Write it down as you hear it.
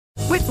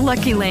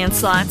Lucky Land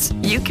Slots,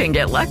 you can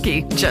get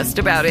lucky just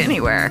about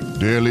anywhere.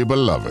 Dearly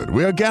beloved,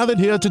 we are gathered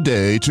here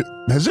today to...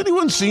 Has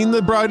anyone seen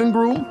the bride and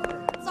groom?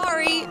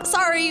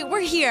 Sorry, we're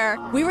here.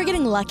 We were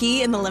getting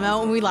lucky in the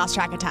limo and we lost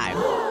track of time.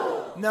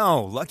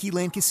 No, Lucky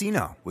Land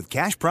Casino, with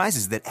cash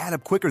prizes that add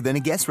up quicker than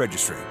a guest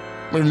registry.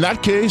 In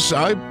that case,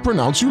 I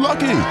pronounce you lucky.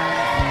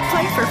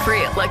 Play for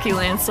free at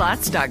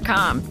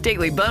LuckyLandSlots.com.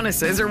 Daily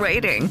bonuses are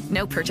waiting.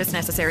 No purchase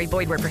necessary.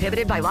 Void where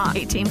prohibited by law.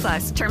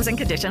 18+. Terms and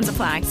conditions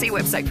apply. See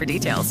website for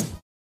details.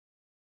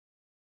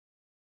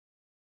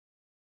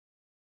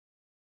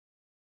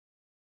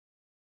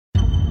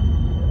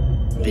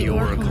 The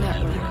Oracle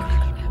Network.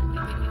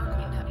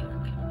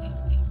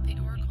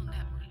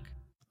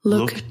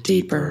 Look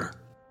deeper.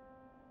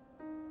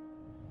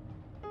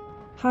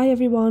 Hi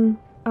everyone,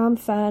 I'm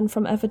Fern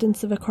from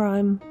Evidence of a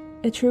Crime,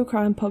 a true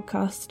crime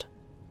podcast.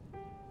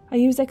 I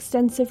use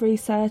extensive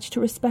research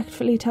to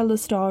respectfully tell the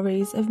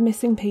stories of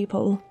missing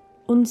people,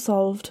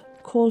 unsolved,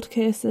 cold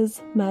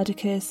cases, murder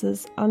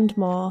cases, and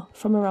more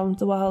from around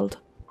the world.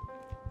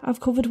 I've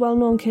covered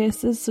well-known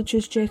cases such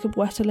as Jacob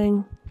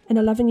Wetterling, an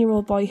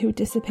 11-year-old boy who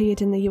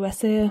disappeared in the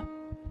USA,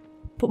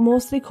 but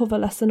mostly cover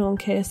lesser-known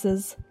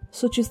cases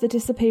such as the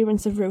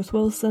disappearance of Ruth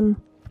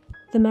Wilson,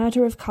 the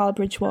murder of Carl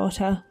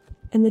Bridgewater,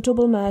 and the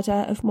double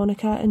murder of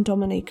Monica and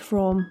Dominique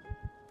Frome.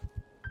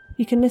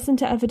 You can listen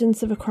to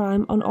Evidence of a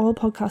Crime on all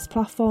podcast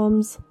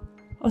platforms,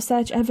 or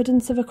search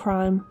Evidence of a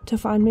Crime to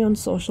find me on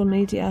social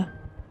media.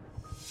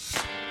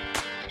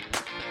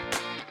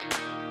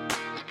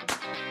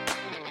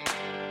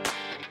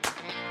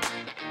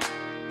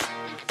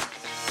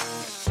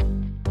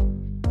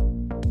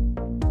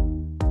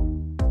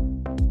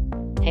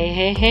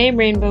 Hey,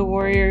 Rainbow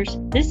Warriors.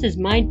 This is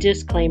my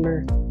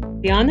disclaimer.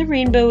 Beyond the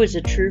Rainbow is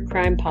a true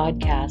crime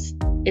podcast.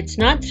 It's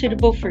not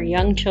suitable for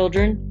young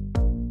children,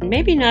 and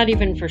maybe not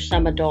even for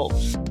some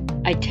adults.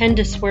 I tend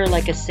to swear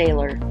like a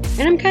sailor,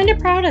 and I'm kind of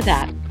proud of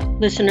that.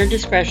 Listener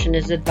discretion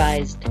is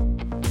advised.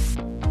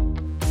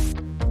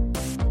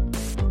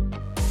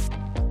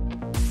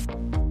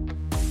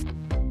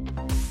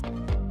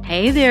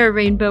 Hey there,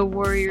 Rainbow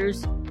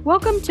Warriors.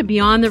 Welcome to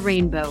Beyond the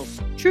Rainbow,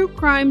 True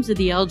Crimes of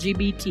the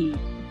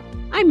LGBT.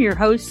 I'm your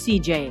host,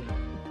 CJ.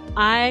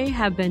 I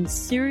have been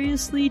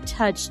seriously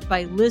touched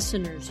by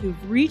listeners who've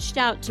reached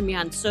out to me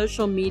on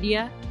social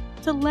media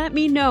to let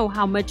me know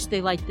how much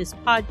they like this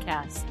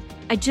podcast.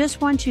 I just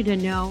want you to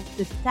know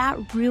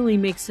that really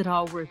makes it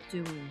all worth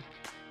doing.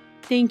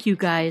 Thank you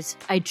guys.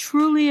 I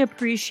truly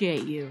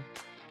appreciate you.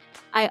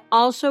 I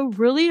also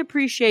really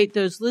appreciate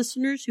those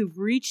listeners who've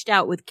reached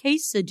out with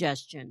case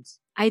suggestions.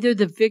 Either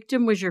the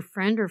victim was your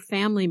friend or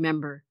family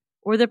member,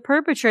 or the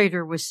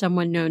perpetrator was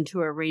someone known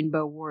to a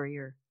Rainbow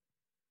Warrior.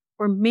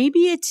 Or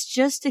maybe it's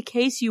just a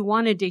case you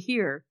wanted to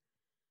hear.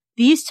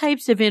 These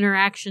types of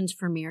interactions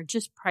for me are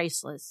just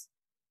priceless.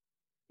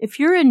 If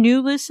you're a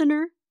new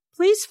listener,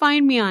 please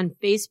find me on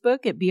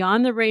Facebook at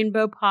Beyond the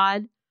Rainbow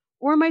Pod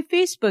or my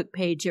Facebook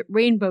page at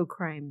Rainbow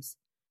Crimes.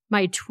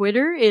 My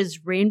Twitter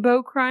is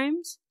Rainbow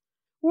Crimes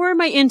or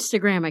my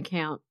Instagram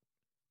account,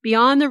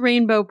 Beyond the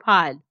Rainbow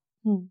Pod.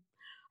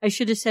 I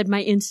should have said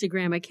my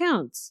Instagram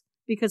accounts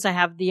because I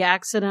have the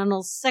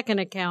accidental second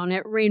account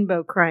at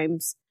Rainbow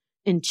Crimes.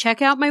 And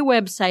check out my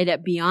website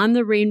at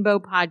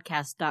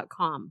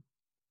beyondtherainbowpodcast.com.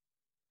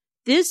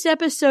 This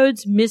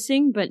episode's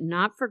missing but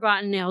not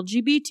forgotten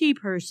LGBT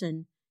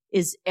person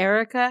is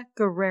Erica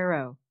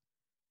Guerrero.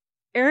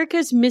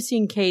 Erica's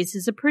missing case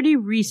is a pretty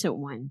recent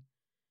one.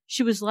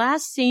 She was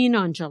last seen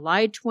on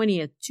July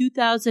 20th,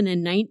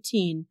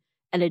 2019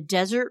 at a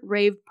desert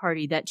rave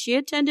party that she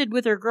attended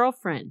with her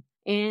girlfriend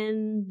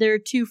and their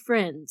two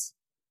friends.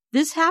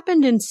 This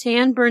happened in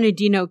San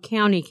Bernardino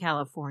County,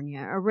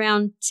 California,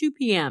 around 2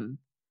 p.m.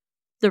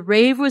 The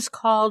rave was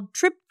called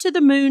Trip to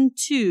the Moon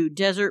 2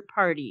 Desert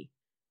Party.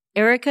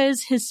 Erica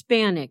is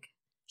Hispanic.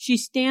 She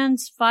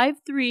stands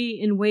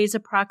 5'3" and weighs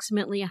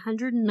approximately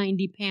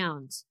 190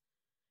 pounds.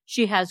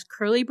 She has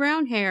curly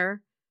brown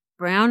hair,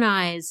 brown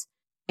eyes,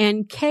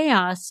 and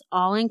chaos,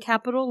 all in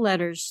capital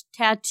letters,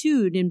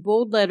 tattooed in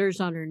bold letters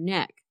on her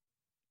neck.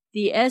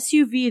 The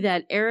SUV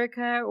that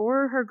Erica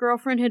or her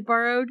girlfriend had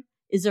borrowed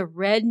is a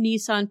red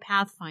Nissan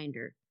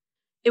Pathfinder.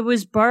 It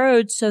was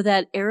borrowed so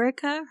that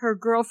Erica, her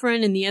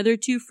girlfriend, and the other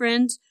two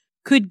friends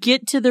could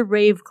get to the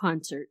rave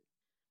concert.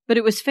 But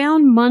it was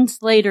found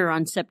months later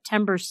on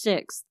September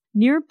 6th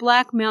near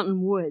Black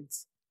Mountain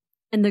Woods,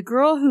 and the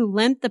girl who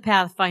lent the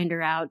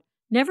Pathfinder out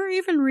never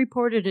even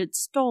reported it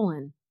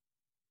stolen.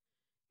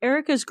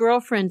 Erica's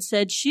girlfriend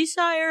said she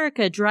saw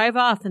Erica drive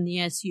off in the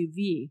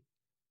SUV.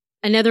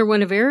 Another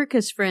one of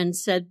Erica's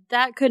friends said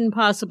that couldn't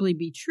possibly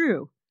be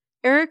true.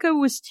 Erica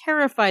was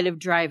terrified of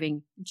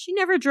driving, and she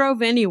never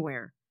drove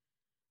anywhere.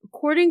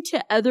 According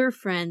to other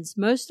friends,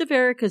 most of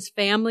Erica's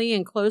family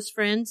and close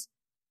friends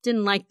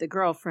didn't like the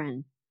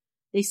girlfriend.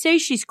 They say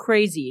she's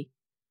crazy.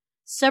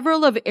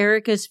 Several of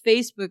Erica's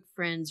Facebook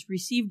friends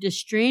received a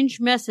strange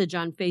message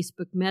on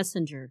Facebook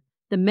Messenger.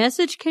 The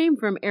message came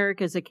from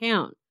Erica's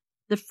account.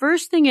 The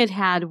first thing it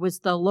had was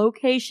the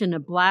location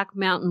of Black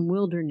Mountain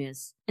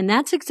Wilderness, and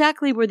that's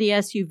exactly where the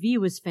SUV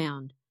was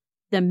found.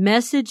 The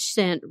message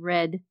sent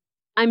read,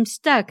 "I'm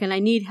stuck and I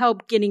need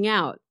help getting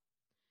out."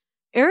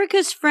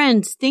 Erica's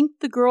friends think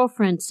the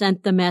girlfriend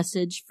sent the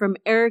message from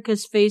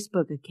Erica's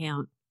Facebook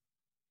account.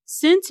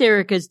 Since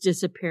Erica's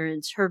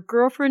disappearance, her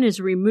girlfriend has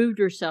removed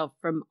herself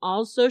from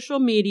all social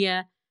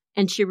media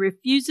and she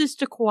refuses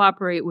to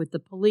cooperate with the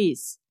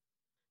police.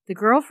 The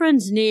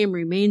girlfriend's name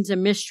remains a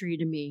mystery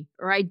to me,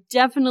 or I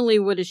definitely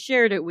would have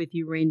shared it with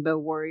you, Rainbow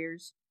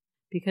Warriors.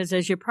 Because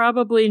as you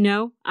probably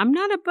know, I'm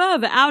not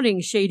above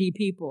outing shady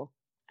people.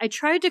 I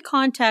tried to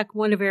contact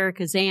one of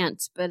Erica's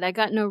aunts, but I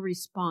got no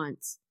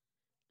response.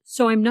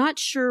 So I'm not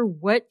sure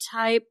what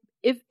type,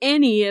 if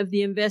any, of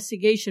the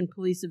investigation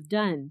police have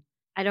done.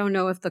 I don't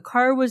know if the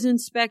car was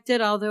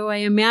inspected, although I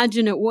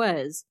imagine it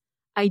was.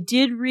 I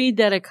did read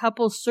that a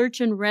couple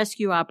search and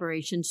rescue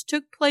operations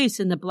took place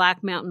in the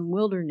Black Mountain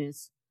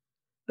Wilderness,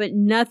 but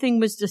nothing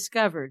was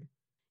discovered.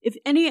 If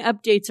any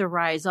updates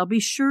arise, I'll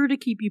be sure to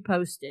keep you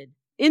posted.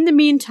 In the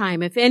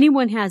meantime, if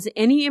anyone has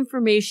any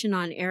information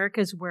on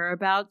Erica's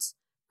whereabouts,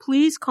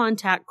 please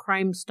contact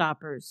Crime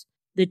Stoppers.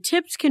 The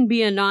tips can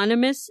be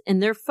anonymous,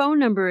 and their phone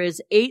number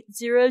is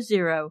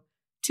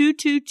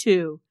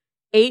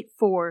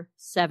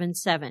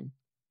 800-222-8477.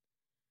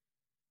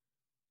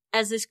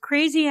 As this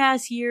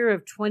crazy-ass year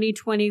of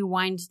 2020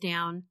 winds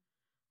down,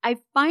 I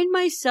find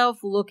myself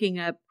looking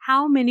up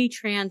how many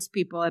trans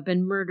people have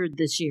been murdered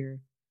this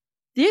year.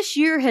 This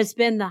year has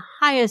been the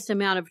highest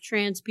amount of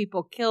trans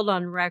people killed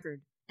on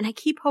record, and I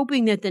keep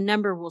hoping that the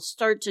number will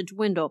start to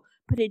dwindle,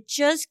 but it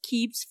just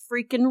keeps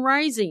freaking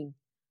rising.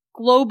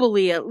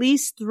 Globally, at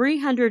least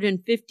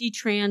 350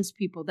 trans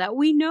people that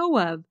we know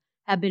of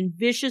have been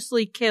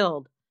viciously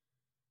killed.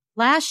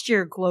 Last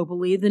year,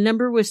 globally, the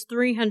number was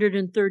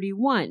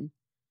 331.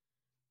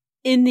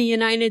 In the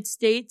United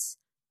States,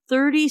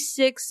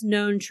 36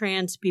 known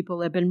trans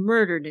people have been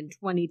murdered in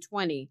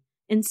 2020.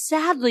 And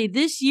sadly,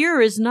 this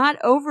year is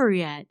not over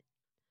yet.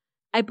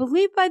 I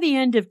believe by the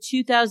end of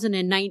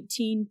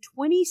 2019,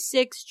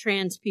 26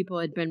 trans people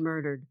had been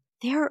murdered.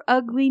 They are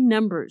ugly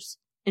numbers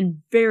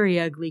and very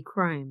ugly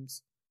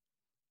crimes.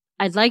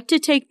 I'd like to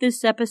take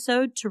this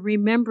episode to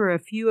remember a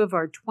few of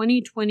our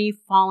 2020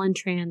 fallen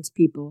trans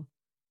people.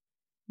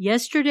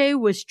 Yesterday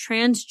was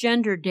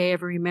Transgender Day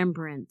of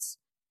Remembrance.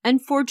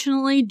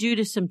 Unfortunately, due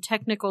to some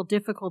technical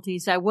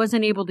difficulties, I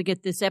wasn't able to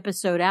get this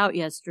episode out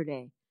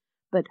yesterday,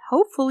 but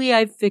hopefully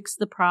I've fixed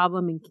the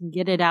problem and can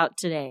get it out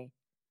today.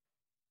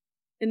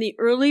 In the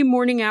early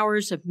morning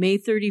hours of May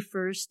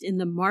 31st, in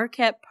the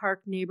Marquette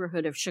Park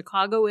neighborhood of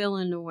Chicago,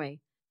 Illinois,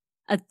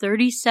 a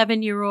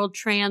 37-year-old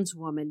trans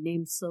woman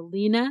named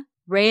Selena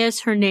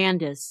Reyes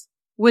Hernandez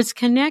was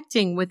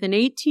connecting with an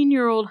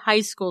 18-year-old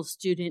high school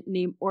student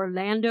named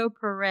Orlando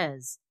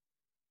Perez.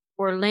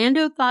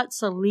 Orlando thought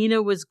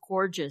Selena was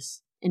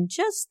gorgeous and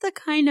just the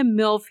kind of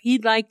MILF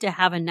he'd like to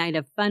have a night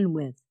of fun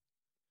with.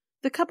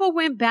 The couple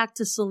went back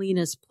to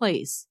Selena's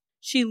place.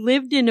 She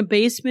lived in a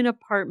basement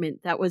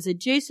apartment that was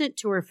adjacent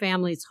to her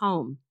family's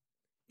home.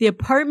 The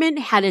apartment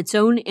had its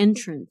own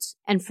entrance,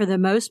 and for the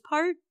most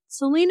part,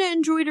 Selena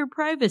enjoyed her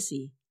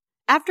privacy.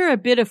 After a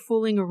bit of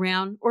fooling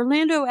around,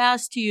 Orlando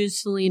asked to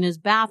use Selena's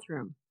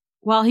bathroom.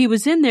 While he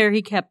was in there,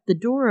 he kept the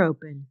door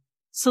open.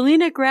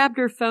 Selena grabbed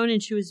her phone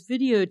and she was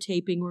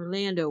videotaping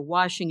Orlando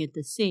washing at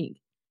the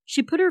sink.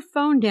 She put her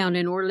phone down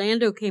and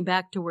Orlando came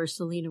back to where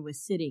Selena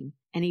was sitting,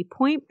 and he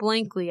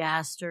point-blankly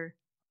asked her,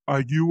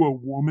 "Are you a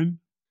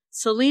woman?"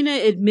 Selena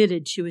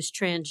admitted she was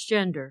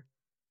transgender.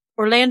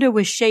 Orlando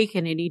was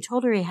shaken and he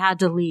told her he had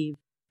to leave.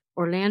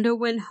 Orlando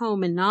went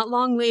home and not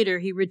long later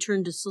he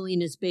returned to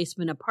Selena's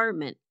basement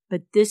apartment,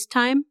 but this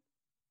time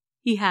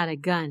he had a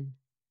gun.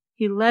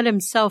 He let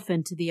himself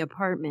into the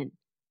apartment.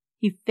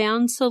 He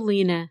found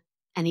Selena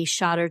and he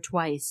shot her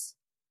twice,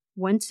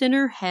 once in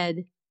her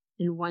head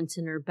and once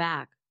in her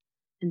back.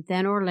 And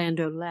then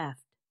Orlando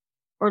left.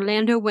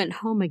 Orlando went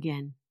home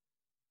again.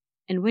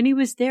 And when he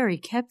was there, he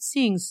kept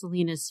seeing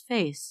Selena's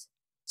face.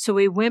 So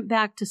he went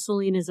back to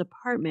Selena's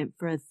apartment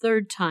for a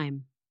third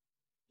time.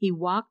 He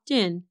walked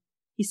in,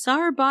 he saw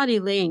her body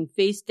laying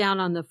face down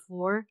on the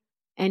floor,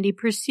 and he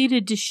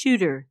proceeded to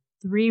shoot her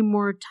 3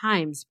 more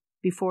times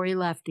before he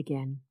left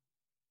again.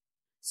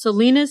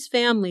 Selena's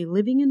family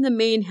living in the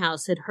main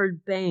house had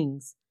heard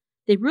bangs.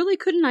 They really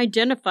couldn't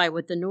identify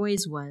what the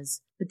noise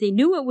was, but they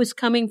knew it was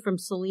coming from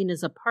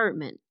Selena's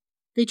apartment.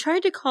 They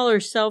tried to call her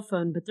cell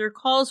phone, but their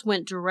calls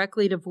went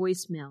directly to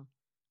voicemail.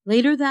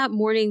 Later that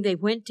morning, they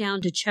went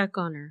down to check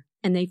on her,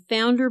 and they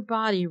found her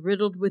body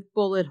riddled with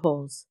bullet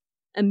holes.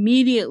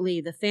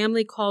 Immediately, the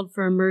family called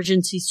for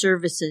emergency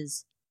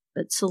services,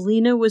 but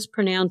Selena was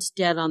pronounced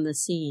dead on the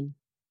scene.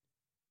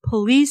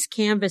 Police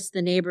canvassed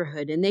the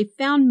neighborhood, and they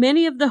found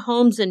many of the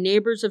homes and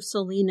neighbors of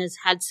Selena's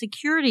had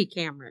security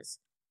cameras.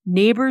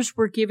 Neighbors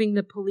were giving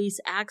the police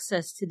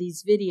access to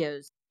these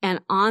videos, and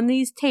on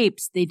these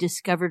tapes, they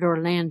discovered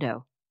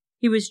Orlando.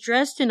 He was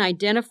dressed in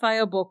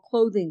identifiable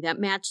clothing that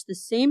matched the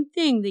same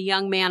thing the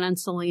young man on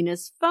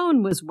Selena's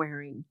phone was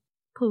wearing.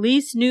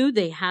 Police knew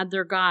they had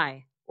their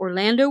guy.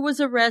 Orlando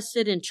was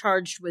arrested and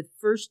charged with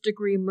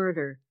first-degree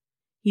murder.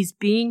 He's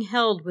being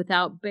held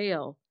without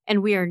bail,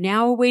 and we are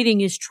now awaiting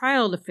his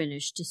trial to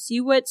finish to see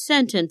what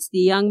sentence the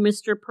young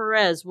Mr.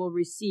 Perez will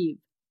receive.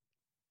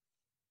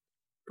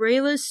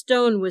 Brayla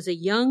Stone was a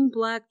young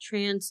black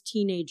trans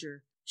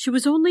teenager. She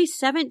was only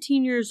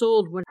 17 years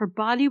old when her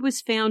body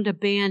was found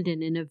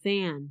abandoned in a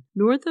van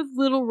north of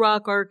Little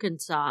Rock,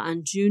 Arkansas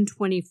on June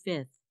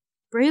 25th.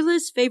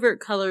 Brayla's favorite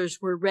colors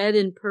were red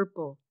and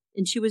purple,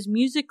 and she was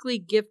musically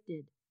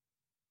gifted.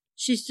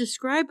 She's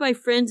described by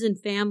friends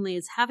and family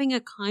as having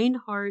a kind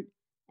heart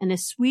and a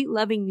sweet,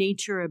 loving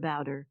nature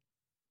about her.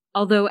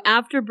 Although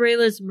after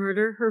Brayla's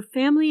murder, her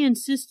family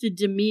insisted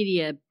to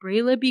media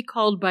Brayla be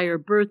called by her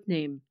birth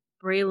name,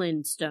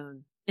 Braylon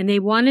Stone, and they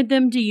wanted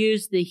them to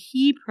use the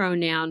he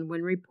pronoun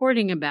when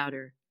reporting about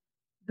her.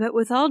 But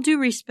with all due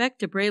respect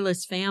to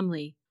Brayla's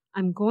family,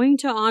 I'm going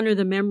to honor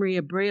the memory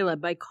of Brayla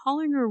by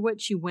calling her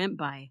what she went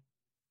by.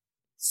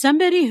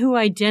 Somebody who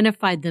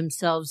identified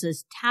themselves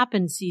as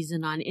Tappin'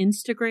 Season on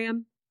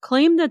Instagram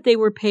claimed that they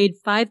were paid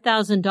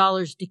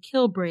 $5,000 to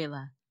kill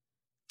Brayla.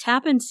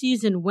 Tappin'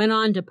 Season went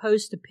on to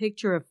post a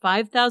picture of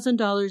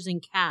 $5,000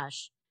 in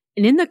cash,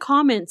 and in the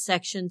comment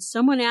section,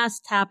 someone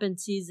asked Tappin'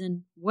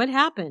 Season, "What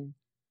happened?"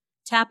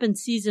 Tappin'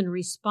 Season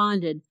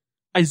responded,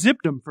 I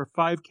zipped him for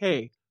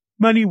 $5,000.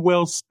 Money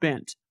well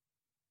spent.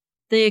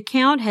 The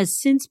account has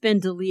since been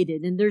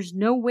deleted, and there's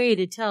no way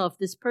to tell if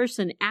this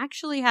person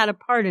actually had a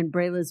part in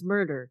Brayla's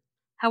murder.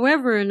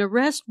 However, an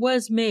arrest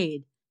was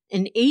made.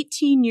 An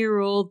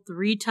 18-year-old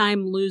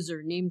three-time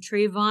loser named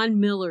Trayvon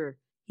Miller.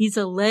 He's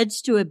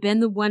alleged to have been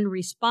the one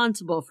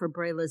responsible for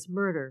Brayla's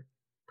murder.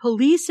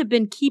 Police have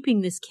been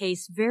keeping this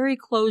case very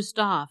closed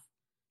off,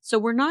 so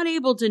we're not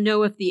able to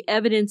know if the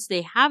evidence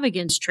they have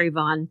against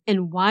Trayvon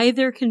and why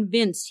they're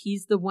convinced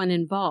he's the one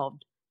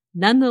involved.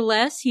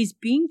 Nonetheless, he's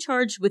being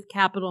charged with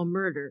capital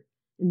murder,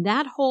 and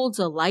that holds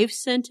a life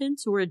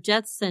sentence or a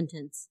death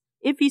sentence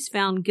if he's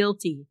found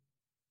guilty.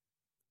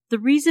 The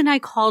reason I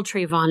call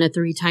Trayvon a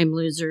three-time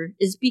loser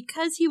is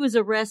because he was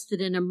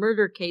arrested in a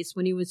murder case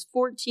when he was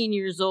 14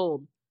 years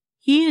old.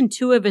 He and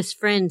two of his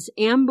friends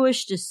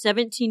ambushed a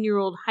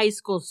 17-year-old high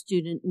school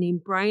student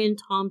named Brian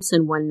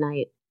Thompson one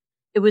night.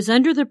 It was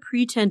under the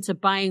pretense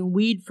of buying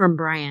weed from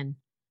Brian.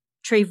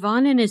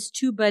 Trayvon and his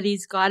two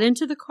buddies got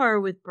into the car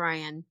with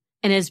Brian,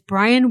 and as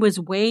Brian was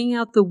weighing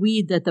out the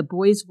weed that the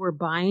boys were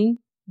buying,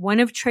 one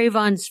of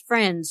Trayvon's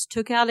friends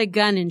took out a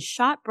gun and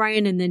shot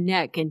Brian in the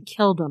neck and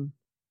killed him.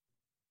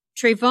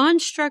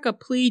 Trayvon struck a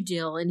plea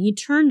deal, and he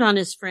turned on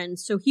his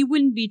friends so he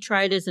wouldn't be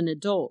tried as an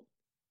adult.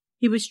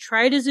 He was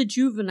tried as a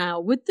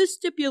juvenile with the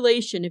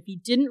stipulation if he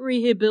didn't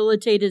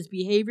rehabilitate his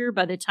behavior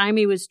by the time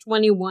he was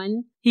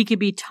 21, he could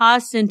be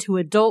tossed into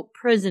adult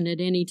prison at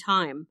any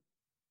time.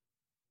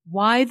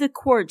 Why the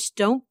courts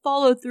don't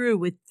follow through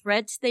with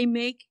threats they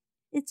make,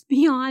 it's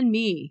beyond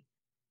me.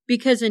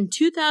 Because in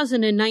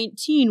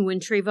 2019, when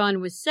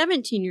Trayvon was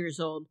 17 years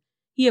old,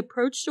 he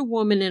approached a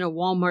woman in a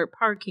Walmart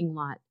parking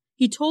lot.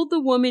 He told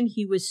the woman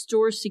he was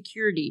store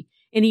security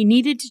and he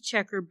needed to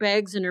check her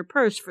bags and her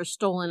purse for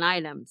stolen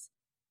items.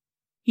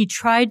 He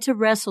tried to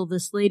wrestle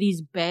this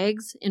lady's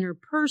bags and her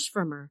purse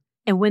from her,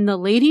 and when the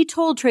lady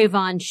told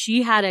Trayvon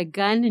she had a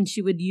gun and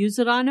she would use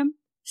it on him,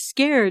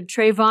 scared,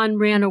 Trayvon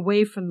ran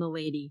away from the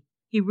lady.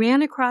 He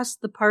ran across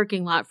the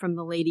parking lot from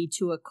the lady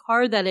to a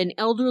car that an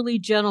elderly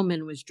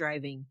gentleman was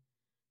driving.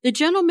 The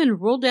gentleman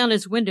rolled down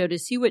his window to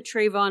see what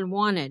Trayvon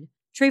wanted.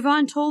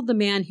 Trayvon told the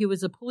man he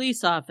was a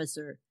police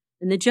officer,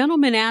 and the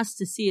gentleman asked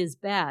to see his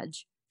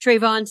badge.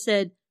 Trayvon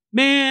said,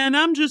 Man,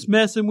 I'm just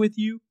messing with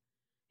you.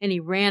 And he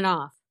ran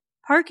off.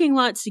 Parking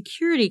lot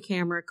security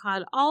camera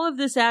caught all of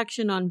this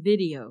action on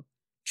video.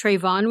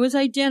 Trayvon was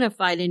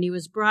identified and he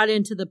was brought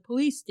into the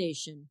police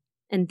station.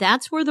 And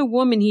that's where the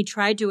woman he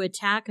tried to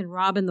attack and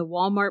rob in the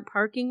Walmart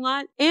parking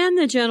lot and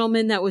the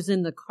gentleman that was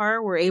in the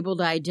car were able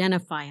to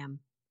identify him.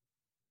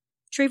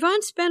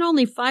 Trayvon spent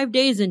only 5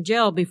 days in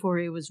jail before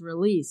he was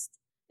released.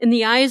 In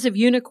the eyes of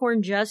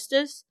Unicorn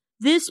Justice,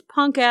 this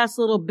punk-ass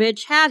little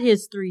bitch had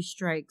his 3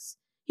 strikes.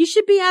 He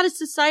should be out of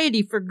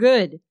society for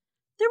good.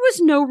 There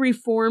was no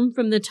reform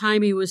from the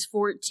time he was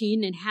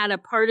 14 and had a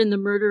part in the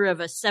murder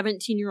of a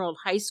 17-year-old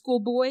high school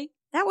boy.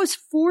 That was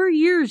 4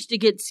 years to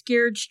get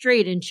scared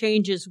straight and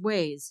change his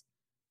ways.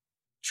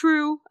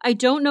 True, I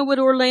don't know what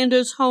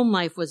Orlando's home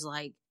life was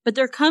like, but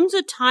there comes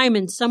a time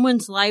in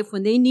someone's life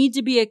when they need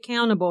to be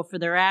accountable for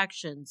their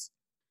actions.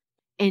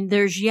 And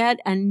there's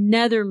yet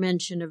another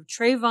mention of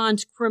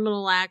Trayvon's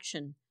criminal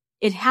action.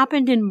 It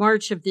happened in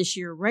March of this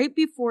year, right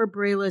before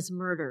Brayla's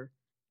murder.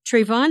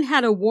 Trayvon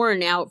had a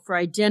warrant out for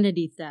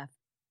identity theft.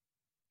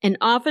 An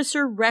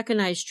officer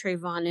recognized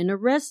Trayvon and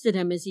arrested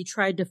him as he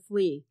tried to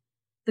flee.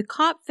 The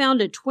cop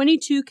found a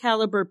 .22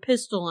 caliber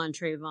pistol on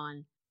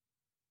Trayvon.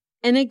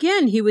 And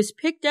again, he was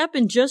picked up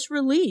and just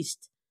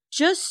released.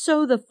 Just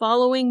so the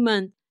following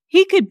month,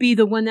 he could be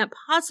the one that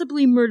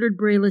possibly murdered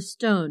Brayla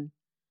Stone.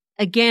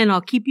 Again,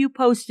 I'll keep you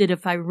posted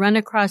if I run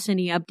across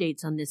any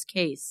updates on this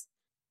case.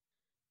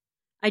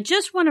 I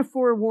just want to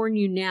forewarn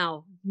you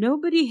now,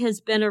 nobody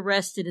has been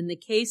arrested in the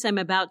case I'm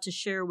about to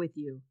share with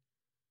you.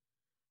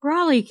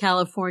 Brawley,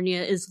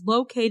 California is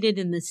located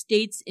in the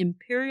state's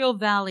Imperial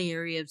Valley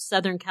area of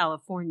Southern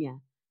California.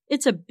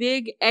 It's a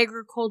big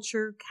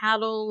agriculture,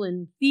 cattle,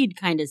 and feed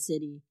kind of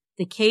city.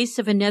 The case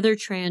of another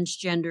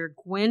transgender,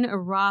 Gwen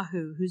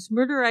Arahu, whose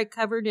murder I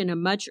covered in a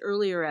much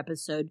earlier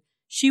episode,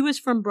 she was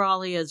from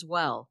Brawley as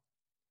well.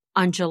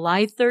 On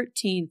July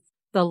 13th,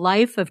 the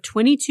life of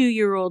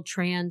 22-year-old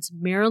trans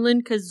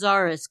Marilyn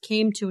Cazares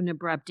came to an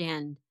abrupt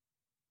end.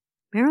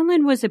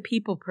 Marilyn was a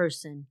people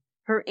person.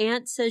 Her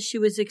aunt says she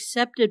was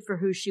accepted for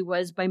who she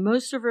was by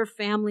most of her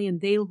family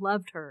and they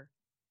loved her.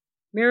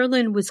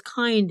 Marilyn was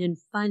kind and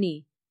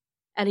funny.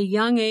 At a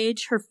young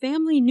age, her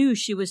family knew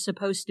she was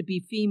supposed to be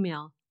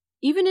female.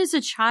 Even as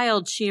a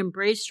child, she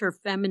embraced her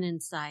feminine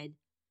side.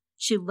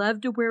 She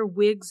loved to wear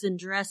wigs and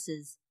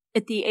dresses.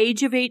 At the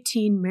age of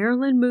 18,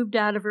 Marilyn moved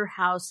out of her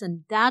house,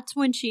 and that's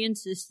when she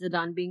insisted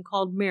on being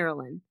called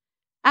Marilyn,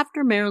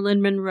 after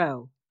Marilyn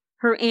Monroe.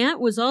 Her aunt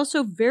was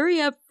also very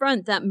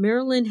upfront that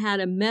Marilyn had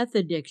a meth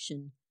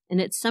addiction, and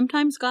it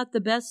sometimes got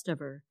the best of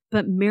her.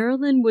 But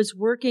Marilyn was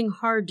working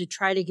hard to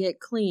try to get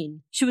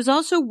clean. She was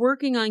also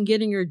working on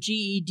getting her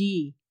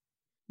GED.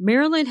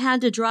 Marilyn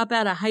had to drop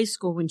out of high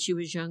school when she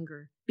was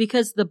younger.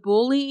 Because the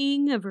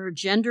bullying of her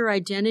gender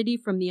identity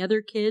from the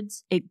other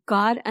kids, it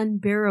got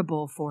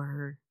unbearable for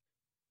her.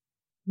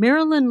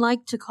 Marilyn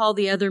liked to call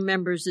the other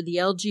members of the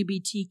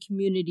LGBT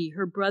community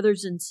her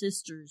brothers and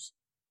sisters.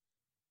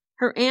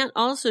 Her aunt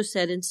also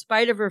said in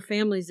spite of her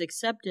family's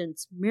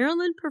acceptance,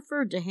 Marilyn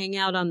preferred to hang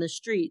out on the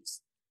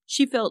streets.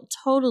 She felt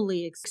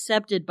totally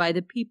accepted by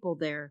the people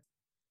there.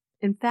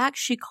 In fact,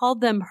 she called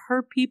them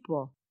her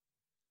people.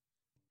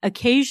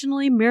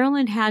 Occasionally,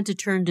 Marilyn had to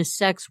turn to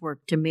sex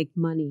work to make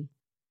money.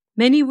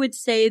 Many would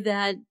say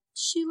that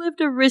she lived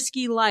a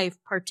risky life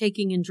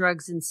partaking in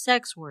drugs and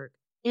sex work.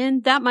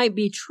 And that might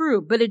be true,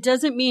 but it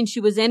doesn't mean she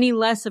was any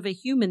less of a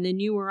human than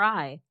you or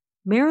I.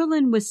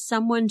 Marilyn was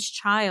someone's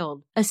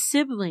child, a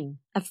sibling,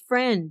 a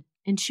friend,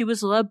 and she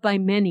was loved by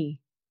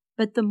many.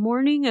 But the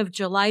morning of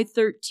July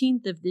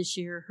 13th of this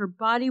year, her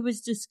body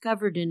was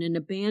discovered in an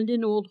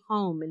abandoned old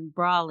home in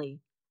Brawley.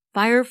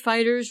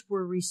 Firefighters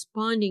were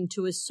responding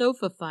to a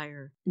sofa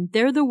fire, and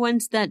they're the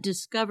ones that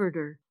discovered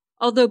her.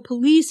 Although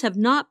police have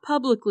not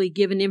publicly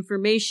given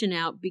information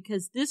out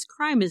because this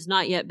crime has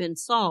not yet been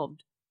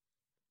solved.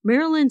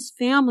 Marilyn's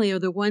family are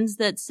the ones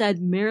that said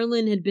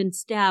Marilyn had been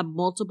stabbed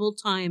multiple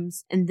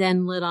times and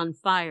then lit on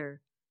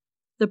fire.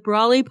 The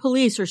Brawley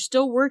police are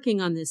still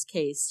working on this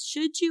case.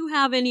 Should you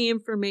have any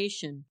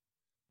information,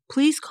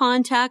 please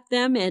contact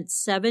them at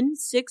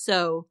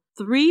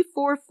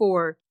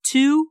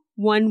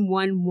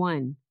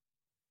 760-344-2111.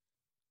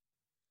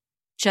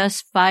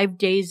 Just 5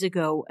 days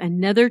ago,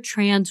 another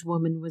trans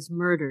woman was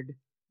murdered.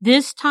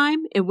 This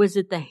time, it was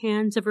at the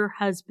hands of her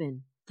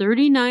husband.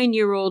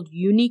 39-year-old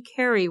Uni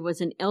Carey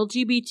was an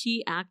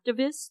LGBT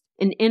activist,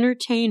 an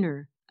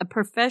entertainer, a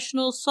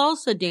professional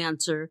salsa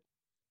dancer,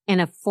 and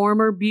a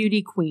former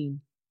beauty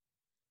queen.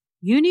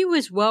 Uni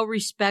was well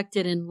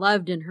respected and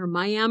loved in her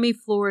Miami,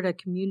 Florida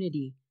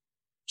community.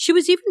 She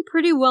was even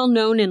pretty well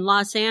known in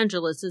Los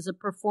Angeles as a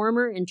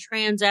performer and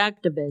trans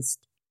activist.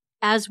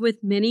 As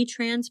with many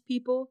trans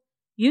people,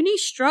 Uni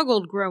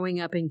struggled growing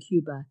up in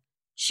Cuba.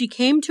 She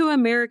came to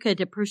America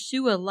to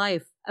pursue a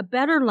life, a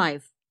better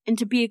life, and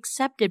to be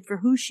accepted for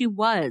who she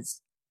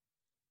was.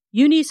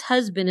 Uni's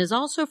husband is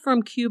also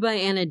from Cuba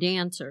and a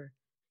dancer.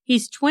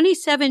 He's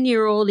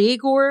 27-year-old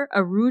Igor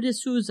Aru de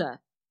Souza.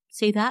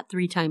 Say that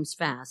 3 times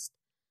fast.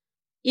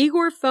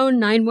 Igor phoned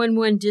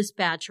 911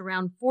 dispatch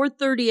around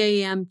 4:30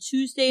 a.m.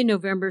 Tuesday,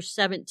 November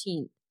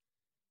 17th.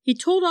 He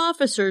told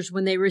officers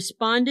when they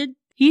responded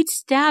he'd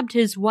stabbed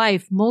his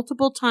wife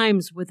multiple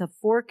times with a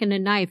fork and a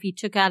knife he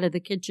took out of the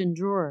kitchen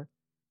drawer.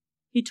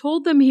 He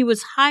told them he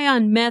was high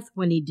on meth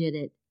when he did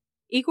it.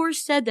 Igor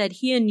said that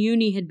he and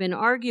Uni had been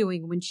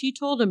arguing when she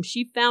told him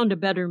she found a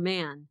better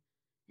man.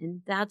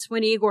 And that's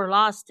when Igor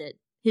lost it.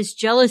 His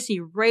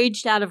jealousy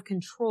raged out of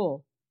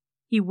control.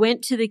 He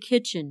went to the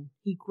kitchen.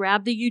 He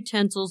grabbed the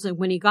utensils, and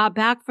when he got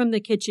back from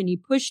the kitchen, he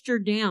pushed her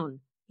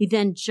down. He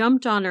then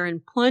jumped on her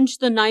and plunged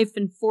the knife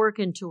and fork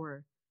into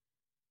her.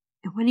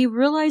 And when he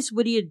realized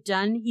what he had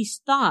done, he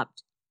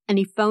stopped, and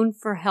he phoned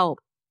for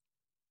help.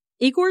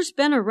 Igor's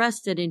been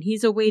arrested, and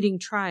he's awaiting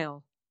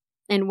trial.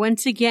 And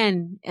once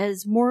again,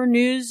 as more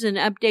news and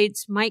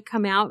updates might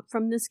come out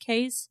from this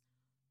case,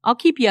 I'll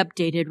keep you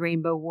updated,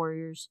 Rainbow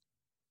Warriors.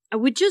 I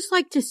would just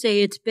like to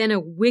say it's been a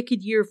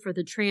wicked year for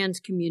the trans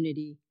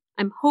community.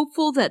 I'm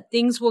hopeful that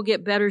things will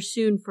get better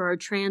soon for our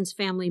trans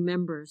family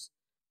members.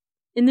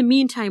 In the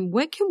meantime,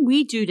 what can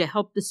we do to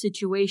help the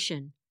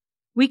situation?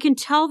 We can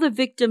tell the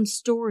victims'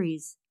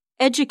 stories,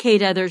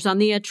 educate others on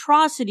the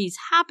atrocities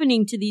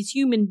happening to these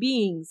human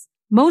beings,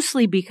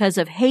 mostly because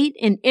of hate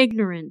and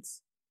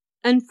ignorance.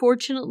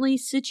 Unfortunately,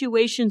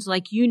 situations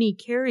like Uni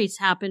Carey's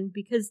happen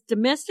because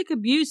domestic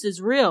abuse is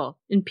real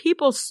and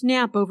people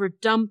snap over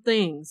dumb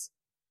things.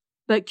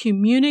 But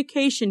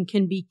communication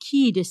can be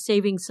key to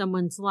saving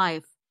someone's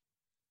life.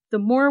 The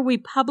more we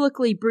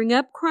publicly bring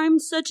up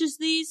crimes such as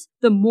these,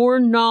 the more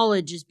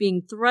knowledge is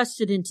being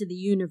thrusted into the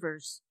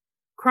universe.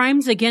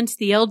 Crimes against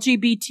the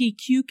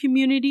LGBTQ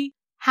community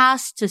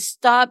has to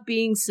stop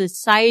being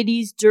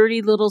society's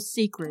dirty little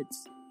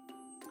secrets.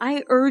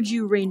 I urge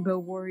you, Rainbow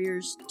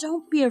Warriors,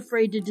 don't be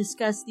afraid to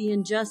discuss the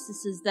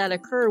injustices that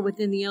occur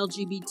within the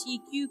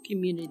LGBTQ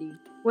community.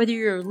 Whether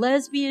you're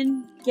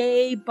lesbian,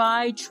 gay,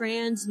 bi,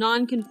 trans,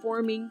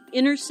 non-conforming,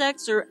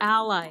 intersex, or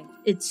ally,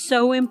 it's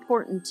so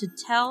important to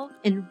tell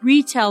and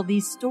retell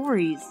these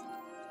stories.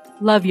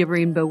 Love you,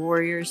 Rainbow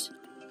Warriors.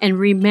 And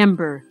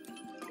remember,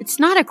 it's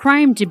not a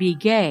crime to be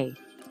gay,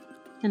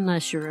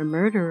 unless you're a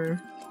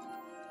murderer.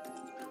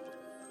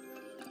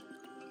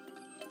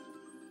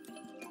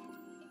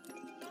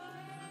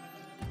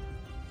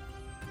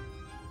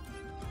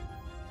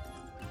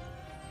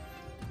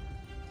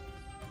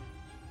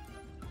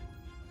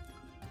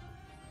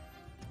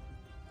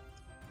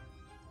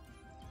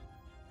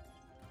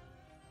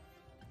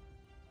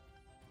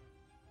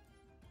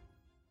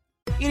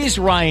 It is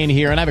Ryan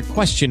here, and I have a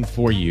question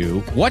for you.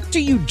 What do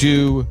you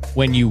do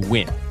when you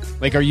win?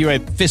 Like, are you a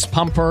fist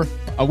pumper,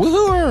 a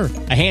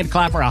woohooer, a hand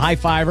clapper, a high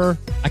fiver?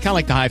 I kind of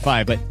like the high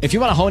five, but if you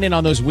want to hone in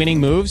on those winning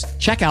moves,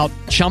 check out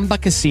Chumba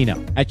Casino.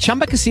 At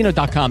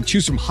ChumbaCasino.com,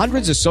 choose from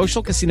hundreds of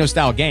social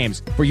casino-style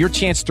games for your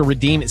chance to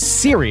redeem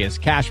serious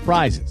cash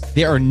prizes.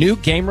 There are new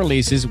game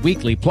releases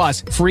weekly,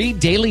 plus free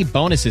daily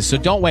bonuses. So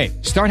don't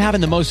wait. Start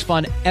having the most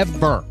fun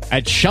ever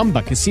at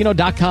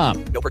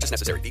ChumbaCasino.com. No purchase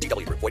necessary.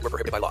 VGW. Void where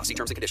prohibited by law. See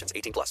terms and conditions.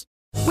 18+.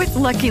 With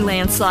Lucky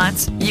Land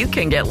Slots, you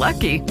can get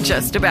lucky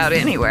just about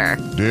anywhere.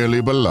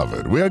 Dearly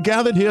beloved, we are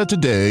gathered here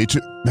today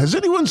to... Has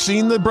anyone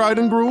seen the bride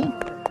and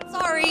groom?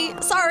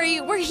 Sorry,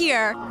 we're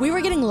here. We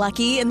were getting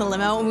lucky in the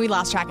limo and we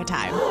lost track of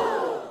time.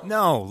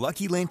 No,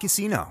 Lucky Land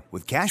Casino,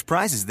 with cash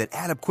prizes that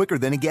add up quicker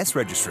than a guest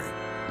registry.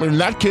 In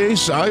that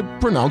case, I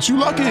pronounce you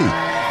lucky.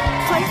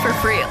 Play for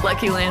free at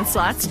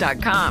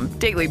LuckyLandSlots.com.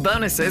 Daily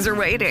bonuses are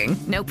waiting.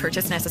 No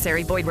purchase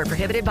necessary. Void where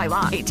prohibited by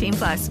law.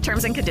 18+.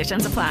 Terms and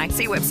conditions apply.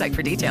 See website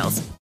for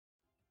details.